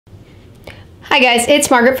Hi guys, it's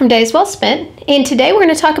Margaret from Days Well Spent, and today we're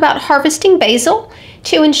going to talk about harvesting basil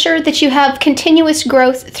to ensure that you have continuous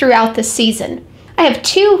growth throughout the season. I have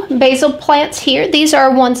two basil plants here. These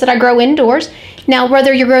are ones that I grow indoors. Now,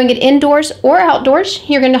 whether you're growing it indoors or outdoors,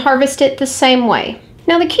 you're going to harvest it the same way.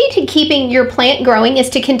 Now, the key to keeping your plant growing is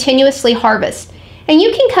to continuously harvest. And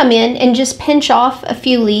you can come in and just pinch off a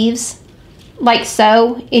few leaves, like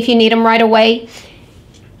so, if you need them right away.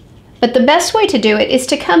 But the best way to do it is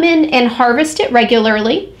to come in and harvest it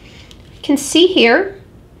regularly. You can see here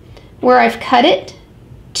where I've cut it.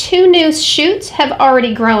 Two new shoots have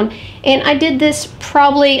already grown, and I did this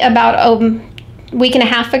probably about a week and a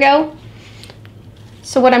half ago.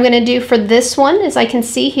 So what I'm going to do for this one is, I can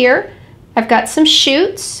see here, I've got some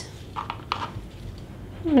shoots.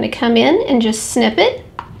 I'm going to come in and just snip it.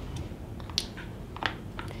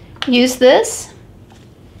 Use this.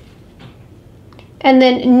 And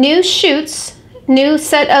then new shoots, new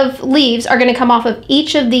set of leaves are going to come off of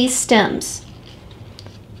each of these stems.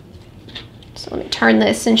 So let me turn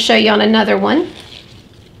this and show you on another one.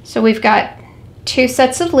 So we've got two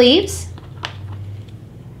sets of leaves.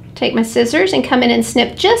 Take my scissors and come in and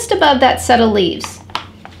snip just above that set of leaves.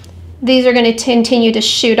 These are going to continue to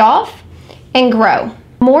shoot off and grow.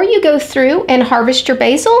 The more you go through and harvest your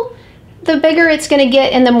basil, the bigger it's going to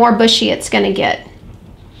get and the more bushy it's going to get.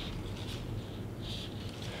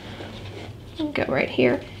 Go right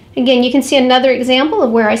here. Again, you can see another example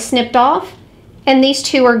of where I snipped off, and these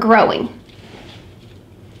two are growing.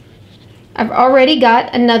 I've already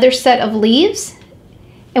got another set of leaves,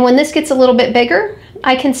 and when this gets a little bit bigger,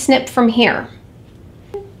 I can snip from here.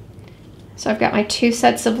 So I've got my two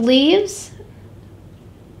sets of leaves.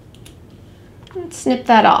 Let's snip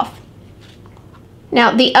that off.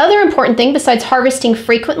 Now, the other important thing besides harvesting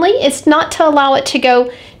frequently is not to allow it to go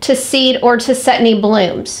to seed or to set any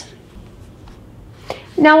blooms.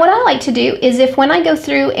 Now, what I like to do is, if when I go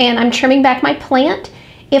through and I'm trimming back my plant,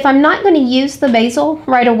 if I'm not going to use the basil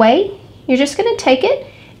right away, you're just going to take it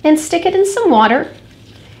and stick it in some water,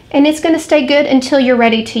 and it's going to stay good until you're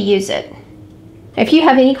ready to use it. If you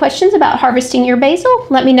have any questions about harvesting your basil,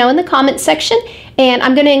 let me know in the comments section, and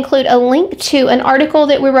I'm going to include a link to an article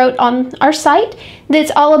that we wrote on our site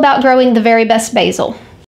that's all about growing the very best basil.